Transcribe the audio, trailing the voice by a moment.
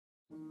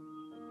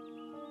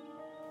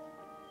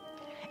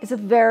It's a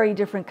very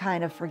different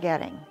kind of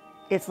forgetting.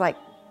 It's like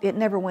it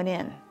never went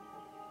in.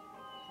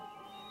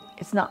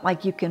 It's not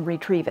like you can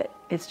retrieve it.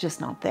 It's just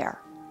not there.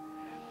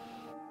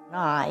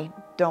 I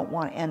don't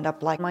want to end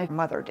up like my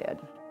mother did.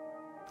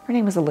 Her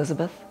name was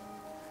Elizabeth.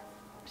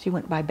 She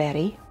went by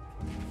Betty.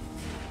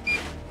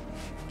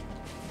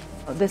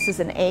 This is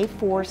an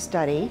A4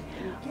 study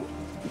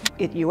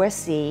at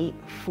USC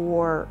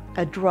for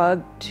a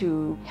drug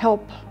to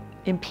help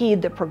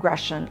impede the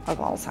progression of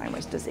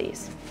Alzheimer's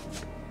disease.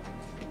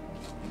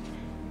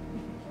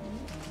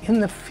 In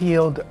the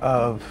field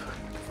of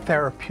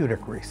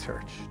therapeutic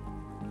research,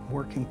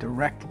 working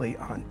directly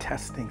on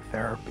testing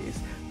therapies,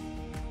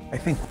 I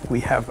think we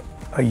have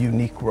a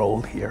unique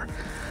role here.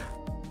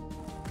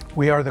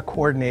 We are the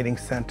coordinating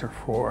center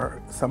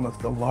for some of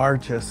the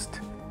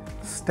largest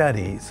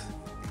studies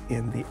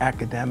in the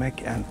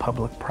academic and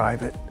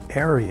public-private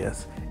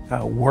areas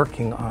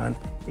working on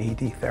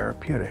AD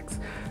therapeutics.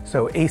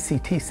 So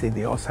ACTC,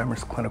 the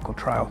Alzheimer's Clinical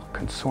Trial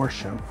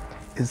Consortium,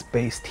 is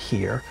based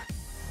here.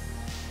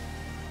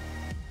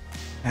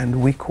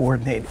 And we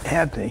coordinate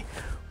ATRI,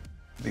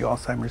 the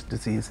Alzheimer's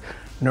Disease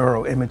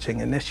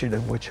Neuroimaging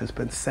Initiative, which has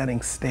been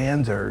setting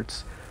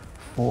standards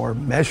for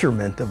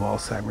measurement of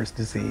Alzheimer's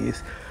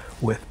disease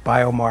with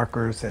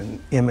biomarkers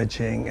and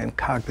imaging and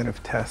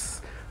cognitive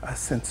tests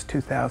since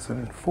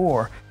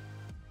 2004.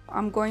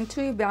 I'm going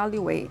to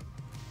evaluate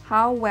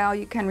how well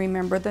you can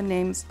remember the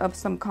names of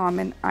some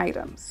common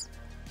items.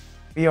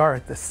 We are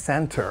at the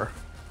center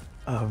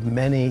of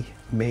many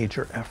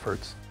major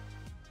efforts.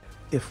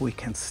 If we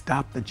can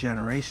stop the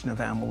generation of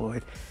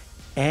amyloid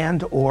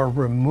and or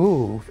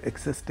remove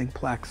existing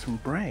plaques from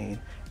brain,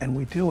 and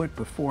we do it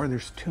before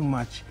there's too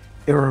much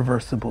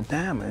irreversible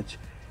damage,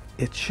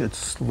 it should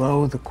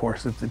slow the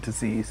course of the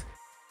disease.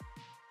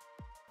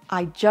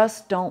 I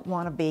just don't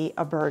want to be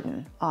a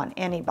burden on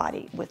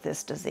anybody with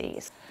this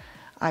disease.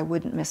 I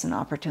wouldn't miss an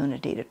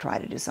opportunity to try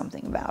to do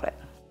something about it.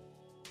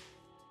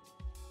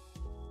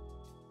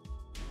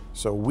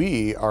 So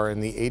we are in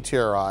the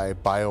ATRI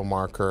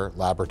biomarker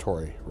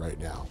laboratory right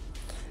now.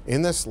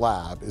 In this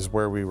lab is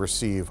where we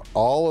receive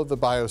all of the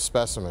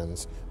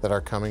biospecimens that are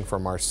coming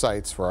from our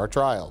sites for our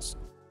trials.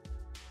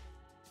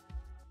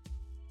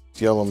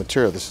 This yellow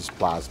material, this is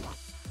plasma.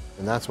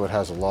 And that's what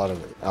has a lot of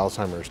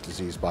Alzheimer's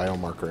disease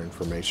biomarker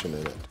information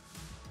in it.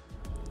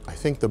 I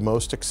think the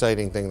most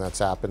exciting thing that's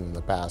happened in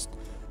the past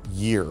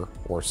year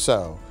or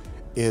so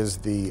is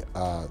the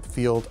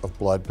field of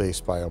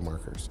blood-based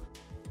biomarkers.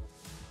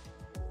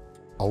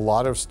 A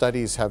lot of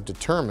studies have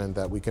determined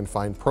that we can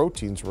find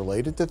proteins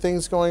related to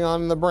things going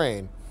on in the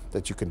brain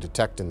that you can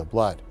detect in the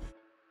blood.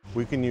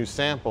 We can use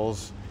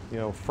samples,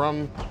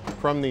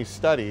 from these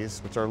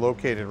studies, which are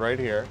located right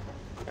here,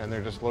 and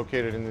they're just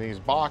located in these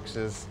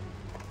boxes.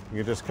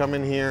 You just come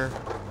in here,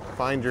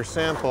 find your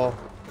sample,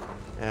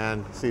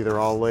 and see they're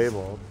all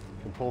labeled.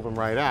 You can pull them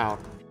right out.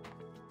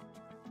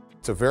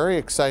 It's a very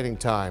exciting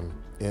time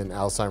in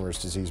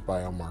Alzheimer's disease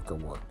biomarker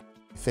work.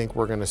 I think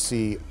we're going to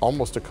see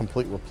almost a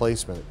complete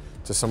replacement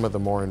to some of the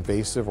more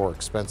invasive or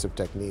expensive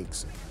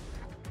techniques.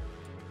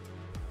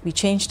 We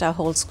changed our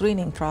whole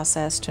screening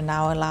process to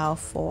now allow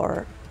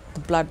for the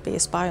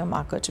blood-based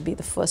biomarker to be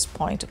the first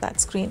point of that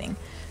screening,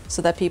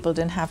 so that people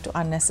didn't have to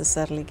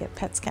unnecessarily get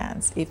PET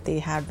scans if they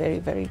had very,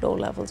 very low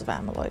levels of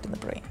amyloid in the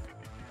brain.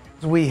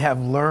 We have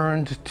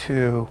learned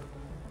to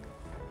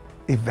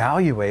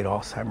evaluate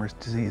Alzheimer's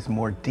disease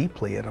more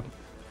deeply.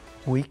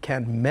 We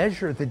can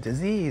measure the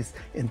disease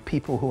in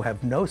people who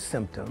have no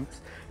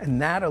symptoms,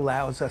 and that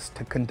allows us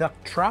to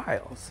conduct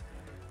trials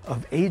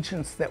of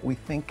agents that we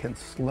think can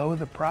slow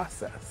the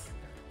process.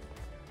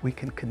 We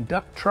can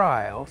conduct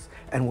trials,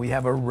 and we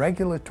have a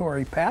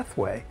regulatory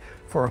pathway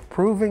for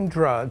approving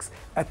drugs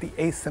at the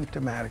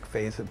asymptomatic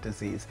phase of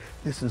disease.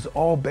 This is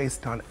all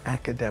based on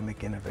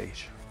academic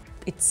innovation.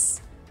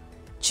 It's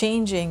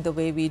changing the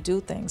way we do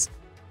things.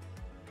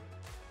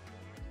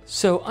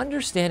 So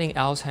understanding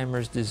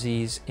Alzheimer's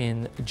disease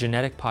in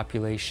genetic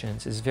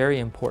populations is very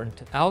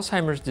important.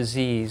 Alzheimer's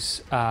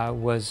disease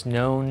was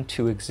known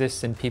to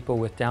exist in people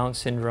with Down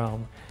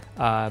syndrome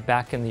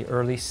back in the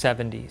early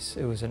 70s.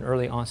 It was an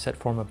early onset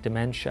form of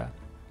dementia.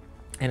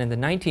 And in the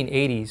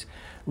 1980s,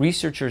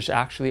 researchers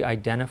actually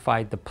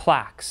identified the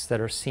plaques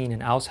that are seen in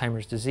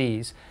Alzheimer's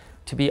disease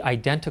to be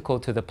identical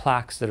to the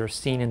plaques that are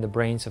seen in the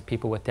brains of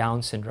people with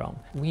Down syndrome.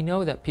 We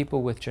know that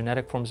people with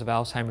genetic forms of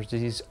Alzheimer's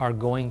disease are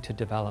going to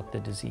develop the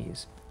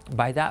disease.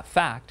 By that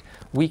fact,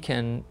 we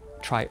can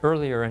try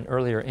earlier and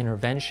earlier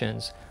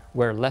interventions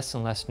where less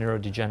and less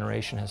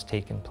neurodegeneration has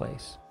taken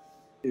place.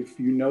 If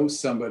you know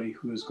somebody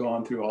who has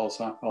gone through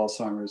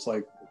Alzheimer's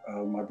like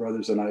my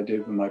brothers and I did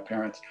with my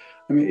parents,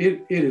 I mean,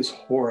 it is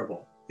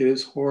horrible. It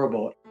is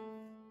horrible.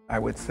 I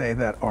would say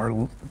that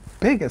our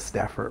biggest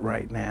effort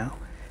right now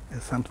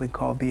is something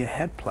called the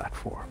AHEAD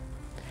platform.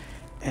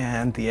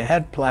 And the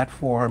AHEAD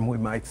platform, we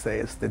might say,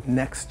 is the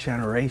next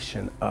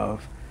generation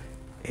of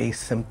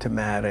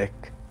asymptomatic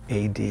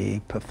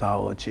AD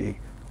pathology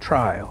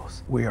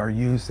trials. We are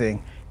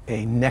using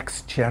a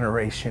next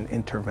generation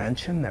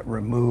intervention that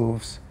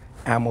removes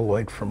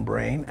amyloid from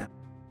brain.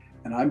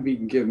 and I'm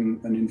being given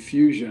an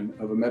infusion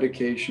of a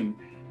medication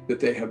that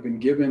they have been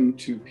given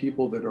to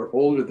people that are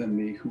older than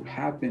me who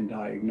have been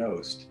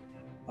diagnosed.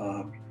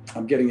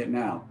 I'm getting it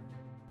now.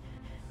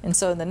 And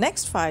so in the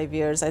next 5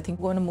 years, I think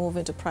we're going to move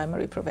into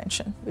primary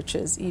prevention, which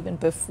is even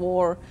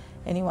before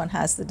anyone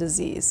has the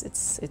disease.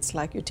 It's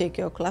like you take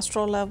your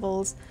cholesterol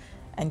levels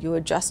and you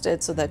adjust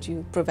it so that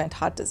you prevent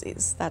heart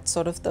disease. That's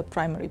sort of the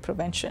primary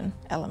prevention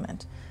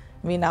element.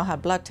 We now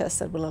have blood tests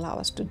that will allow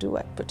us to do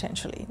it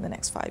potentially in the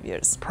next 5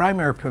 years.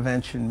 Primary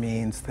prevention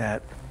means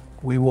that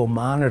we will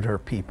monitor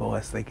people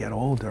as they get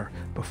older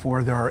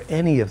before there are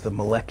any of the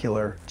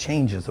molecular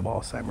changes of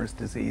Alzheimer's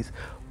disease.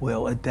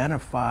 We'll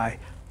identify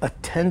a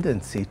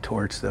tendency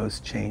towards those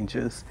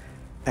changes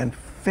and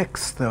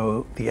fix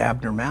the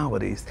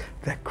abnormalities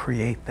that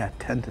create that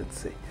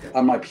tendency.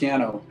 On my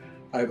piano,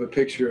 I have a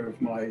picture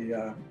of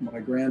my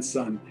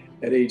grandson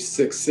at age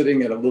 6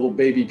 sitting at a little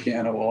baby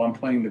piano while I'm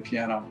playing the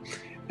piano.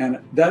 And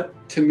that,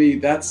 to me,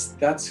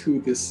 that's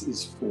who this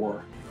is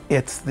for.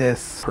 It's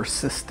this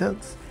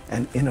persistence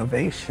and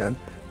innovation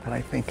that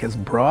I think has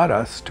brought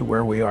us to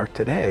where we are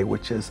today,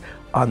 which is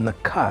on the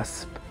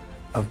cusp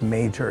of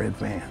major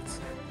advance.